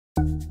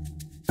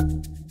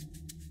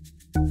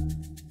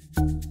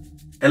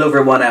Hello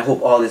everyone, I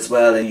hope all is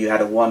well and you had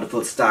a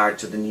wonderful start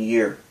to the new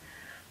year.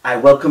 I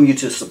welcome you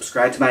to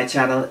subscribe to my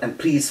channel and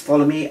please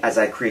follow me as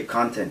I create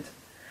content.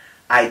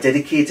 I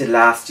dedicated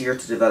last year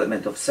to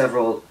development of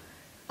several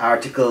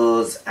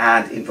articles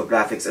and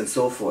infographics and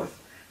so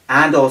forth,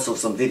 and also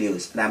some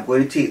videos, and I'm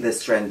going to take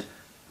this trend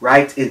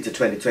right into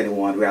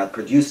 2021 where I'll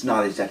produce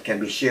knowledge that can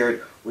be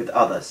shared with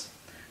others.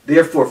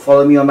 Therefore,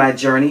 follow me on my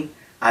journey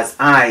as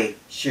I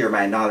share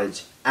my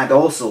knowledge, and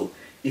also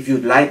if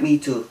you'd like me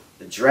to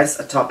address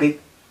a topic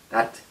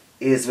that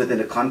is within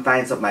the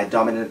confines of my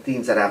dominant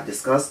themes that I've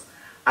discussed,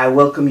 I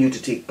welcome you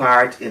to take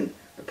part in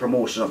the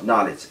promotion of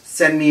knowledge.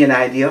 Send me an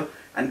idea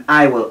and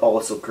I will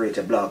also create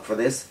a blog for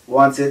this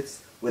once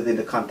it's within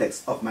the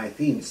context of my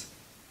themes.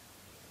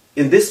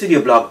 In this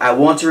video blog, I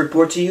want to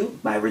report to you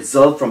my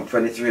result from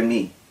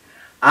 23andMe.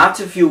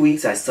 After a few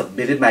weeks, I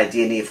submitted my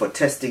DNA for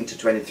testing to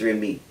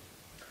 23andMe.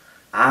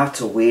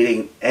 After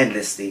waiting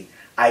endlessly,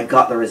 I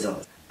got the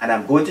result and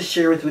I'm going to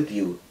share it with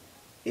you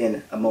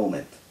in a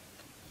moment.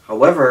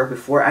 However,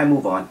 before I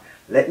move on,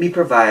 let me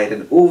provide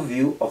an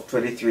overview of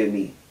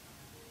 23andMe.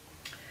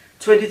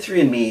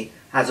 23andMe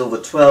has over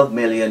 12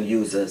 million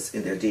users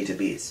in their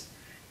database.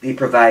 They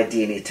provide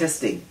DNA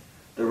testing.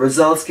 The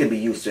results can be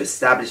used to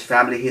establish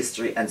family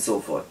history and so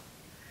forth.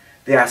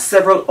 There are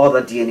several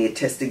other DNA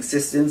testing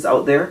systems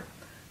out there.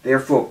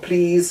 Therefore,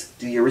 please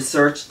do your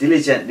research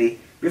diligently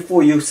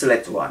before you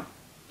select one.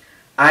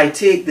 I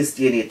take this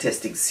DNA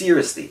testing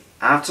seriously.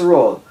 After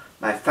all,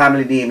 my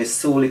family name is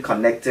solely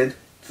connected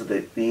to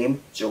the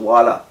name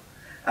Jowallah,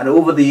 and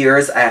over the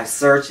years I have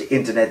searched the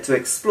internet to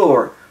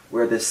explore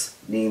where this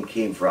name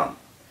came from.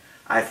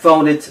 I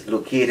found it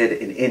located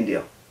in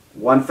India,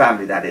 one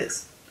family that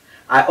is.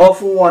 I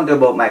often wonder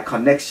about my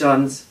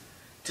connections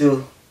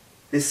to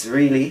this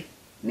really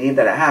name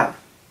that I have.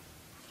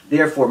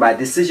 Therefore, my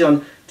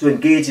decision to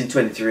engage in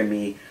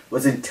 23andMe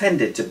was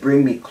intended to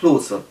bring me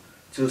closer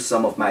to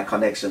some of my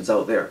connections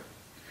out there.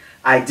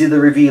 I did the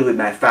reveal with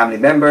my family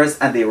members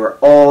and they were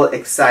all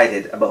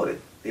excited about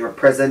it. They were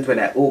present when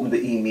I opened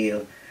the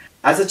email.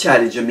 As a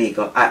child in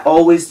Jamaica, I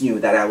always knew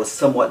that I was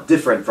somewhat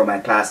different from my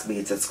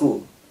classmates at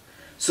school.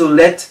 So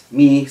let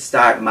me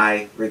start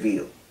my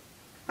reveal.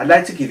 I'd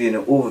like to give you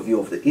an overview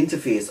of the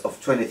interface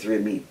of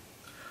 23andMe.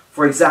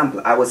 For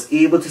example, I was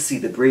able to see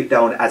the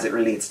breakdown as it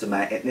relates to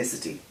my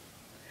ethnicity.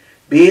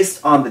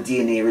 Based on the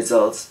DNA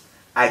results,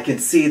 I can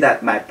see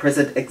that my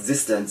present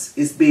existence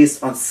is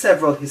based on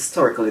several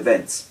historical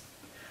events,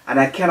 and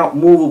I cannot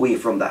move away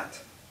from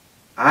that.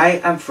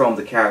 I am from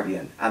the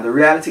Caribbean, and the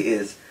reality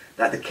is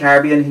that the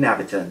Caribbean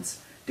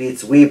inhabitants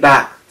dates way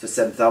back to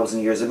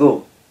 7,000 years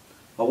ago.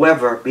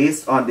 However,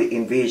 based on the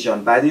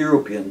invasion by the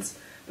Europeans,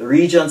 the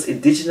region's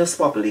indigenous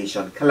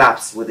population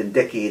collapsed within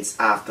decades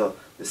after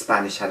the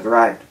Spanish had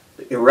arrived.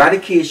 The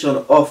eradication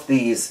of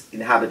these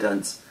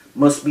inhabitants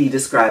must be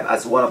described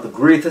as one of the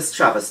greatest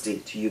travesty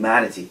to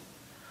humanity.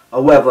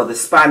 However, the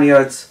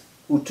Spaniards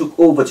who took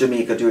over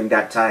Jamaica during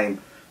that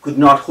time could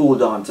not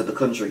hold on to the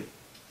country.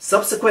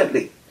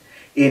 Subsequently,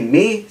 in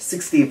May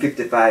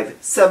 1655,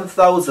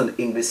 7,000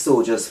 English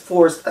soldiers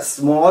forced a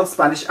small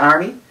Spanish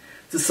army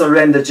to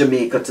surrender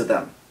Jamaica to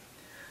them.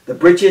 The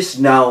British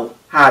now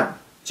had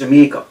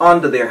Jamaica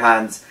under their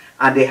hands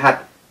and they had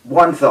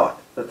one thought.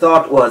 The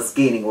thought was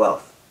gaining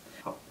wealth.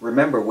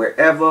 Remember,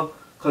 wherever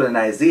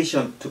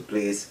colonization took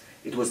place,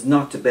 it was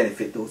not to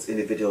benefit those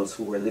individuals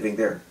who were living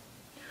there.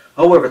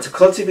 However, to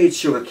cultivate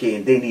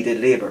sugarcane, they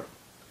needed labor.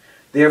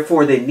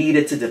 Therefore, they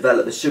needed to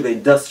develop the sugar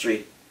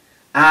industry,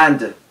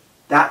 and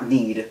that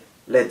need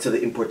led to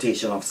the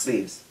importation of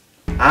slaves.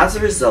 As a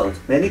result,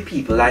 many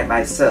people like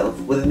myself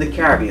within the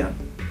Caribbean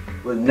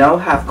will now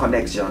have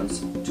connections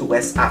to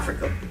West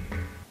Africa,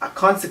 a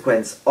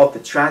consequence of the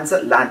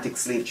transatlantic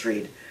slave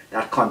trade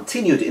that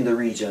continued in the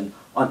region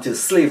until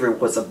slavery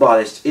was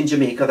abolished in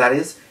Jamaica, that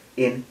is,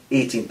 in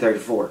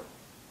 1834.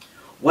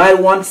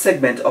 While one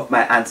segment of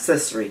my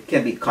ancestry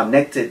can be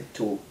connected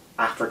to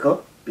Africa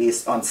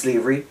based on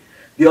slavery,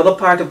 the other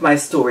part of my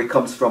story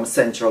comes from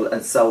Central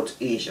and South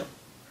Asia.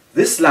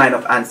 This line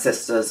of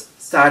ancestors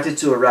started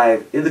to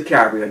arrive in the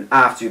Caribbean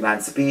after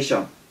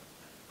emancipation.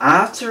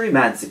 After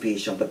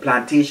emancipation, the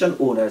plantation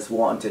owners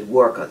wanted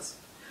workers,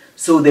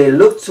 so they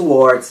looked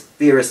towards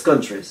various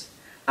countries,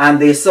 and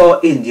they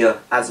saw India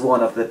as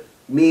one of the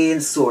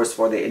main source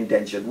for their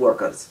indentured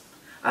workers,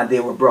 and they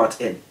were brought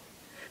in.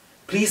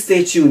 Please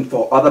stay tuned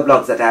for other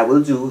blogs that I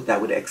will do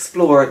that would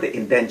explore the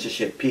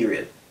indentureship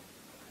period.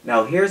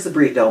 Now here's the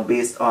breakdown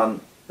based on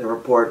the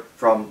report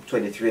from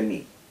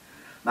 23andMe.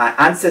 My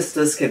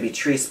ancestors can be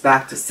traced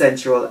back to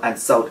Central and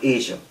South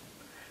Asia.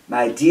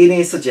 My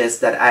DNA suggests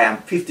that I am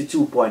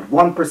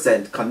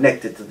 52.1%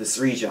 connected to this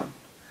region.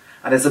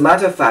 And as a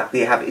matter of fact,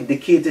 they have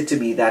indicated to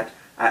me that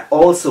I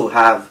also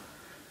have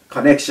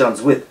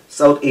connections with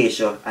South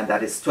Asia, and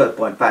that is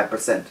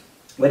 12.5%.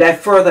 When I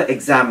further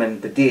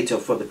examine the data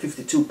for the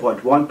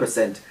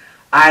 52.1%,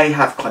 I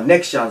have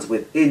connections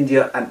with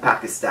India and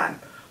Pakistan.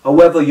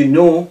 However, you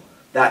know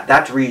that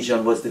that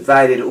region was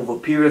divided over a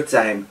period of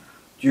time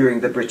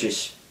during the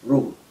British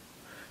rule.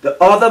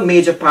 The other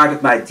major part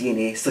of my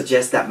DNA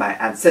suggests that my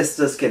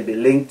ancestors can be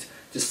linked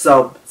to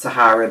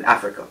Sub-Saharan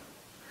Africa.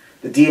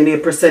 The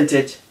DNA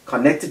percentage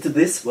connected to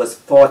this was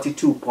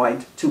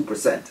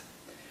 42.2%.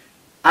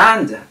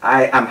 And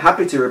I am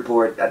happy to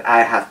report that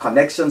I have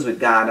connections with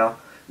Ghana,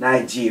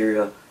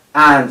 Nigeria,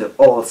 and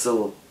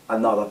also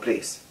another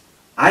place.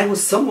 I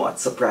was somewhat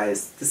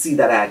surprised to see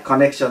that I had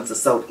connections to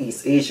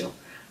Southeast Asia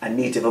and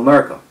Native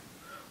America,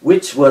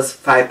 which was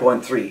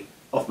 5.3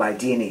 of my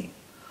DNA.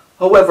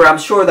 However, I'm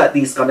sure that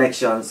these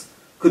connections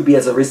could be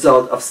as a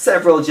result of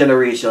several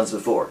generations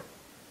before.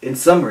 In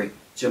summary,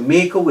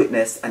 Jamaica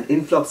witnessed an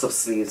influx of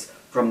slaves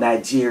from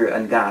Nigeria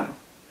and Ghana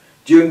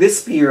during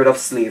this period of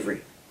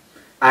slavery.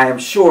 I am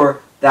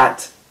sure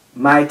that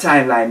my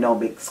timeline now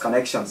makes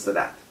connections to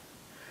that.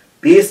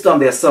 Based on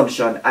the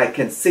assumption, I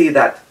can say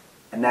that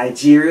a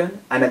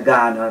Nigerian and a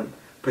Ghanaian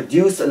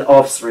produced an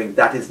offspring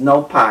that is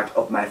now part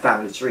of my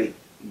family tree.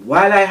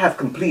 While I have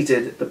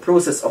completed the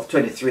process of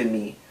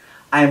 23andMe,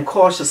 I am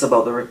cautious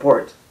about the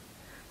report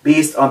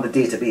based on the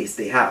database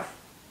they have.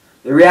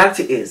 The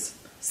reality is,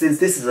 since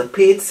this is a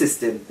paid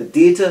system, the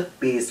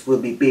database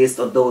will be based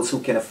on those who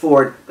can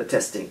afford the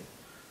testing.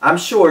 I'm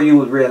sure you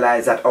will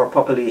realize that our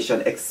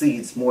population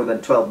exceeds more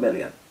than 12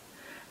 million.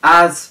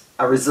 As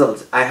a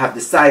result, I have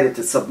decided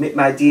to submit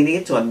my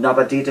DNA to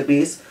another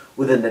database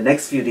within the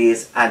next few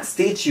days, and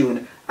stay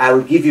tuned, I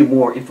will give you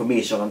more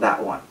information on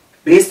that one.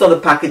 Based on the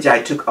package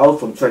I took out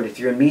from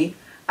 23andMe,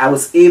 I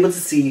was able to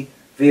see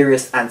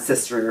various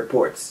ancestry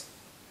reports.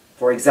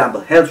 For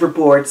example, health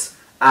reports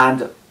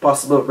and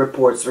possible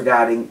reports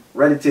regarding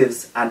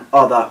relatives and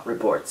other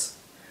reports.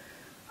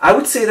 I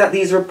would say that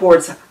these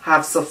reports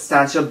have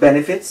substantial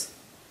benefits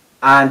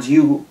and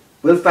you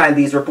will find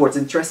these reports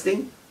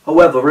interesting.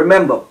 However,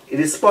 remember, it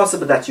is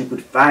possible that you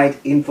could find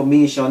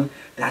information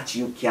that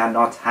you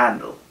cannot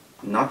handle.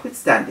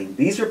 Notwithstanding,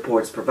 these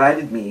reports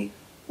provided me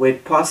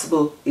with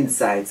possible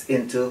insights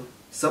into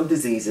some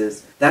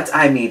diseases that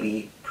I may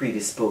be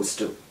predisposed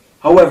to.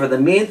 However, the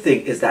main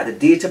thing is that the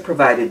data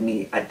provided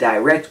me a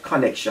direct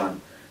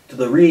connection to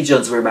the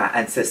regions where my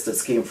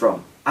ancestors came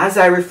from. As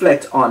I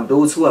reflect on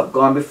those who have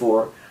gone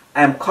before,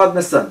 I am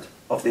cognizant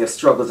of their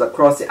struggles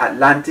across the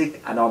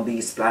Atlantic and on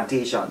these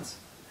plantations.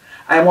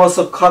 I am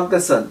also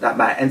cognizant that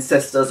my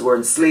ancestors were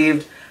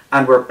enslaved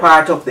and were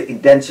part of the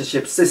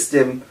indentureship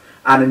system,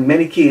 and in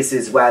many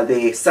cases, while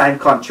they signed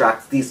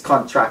contracts, these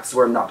contracts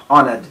were not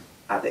honored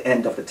at the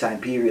end of the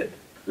time period.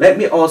 Let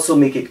me also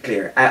make it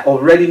clear, I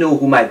already know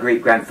who my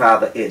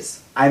great-grandfather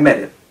is. I met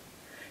him.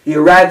 He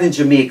arrived in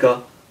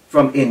Jamaica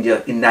from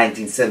India in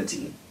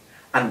 1917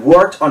 and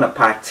worked on a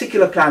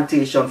particular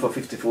plantation for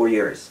 54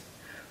 years.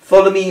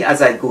 Follow me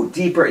as I go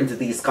deeper into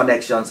these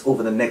connections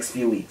over the next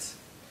few weeks.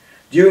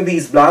 During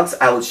these blogs,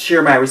 I will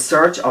share my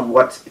research on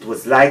what it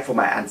was like for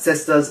my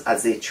ancestors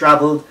as they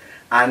traveled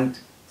and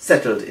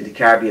settled in the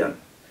Caribbean.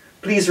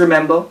 Please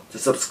remember to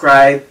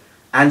subscribe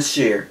and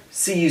share.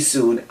 See you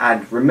soon,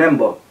 and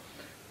remember,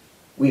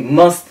 we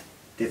must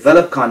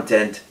develop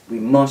content, we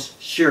must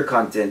share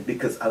content,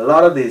 because a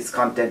lot of this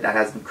content that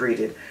has been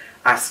created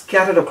are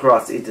scattered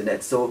across the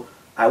internet. So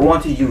I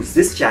want to use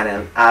this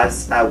channel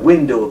as a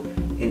window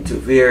into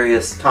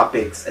various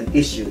topics and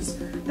issues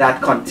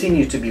that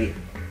continue to be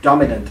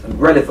dominant and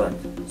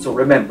relevant. So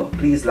remember,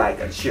 please like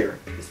and share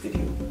this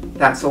video.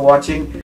 Thanks for watching.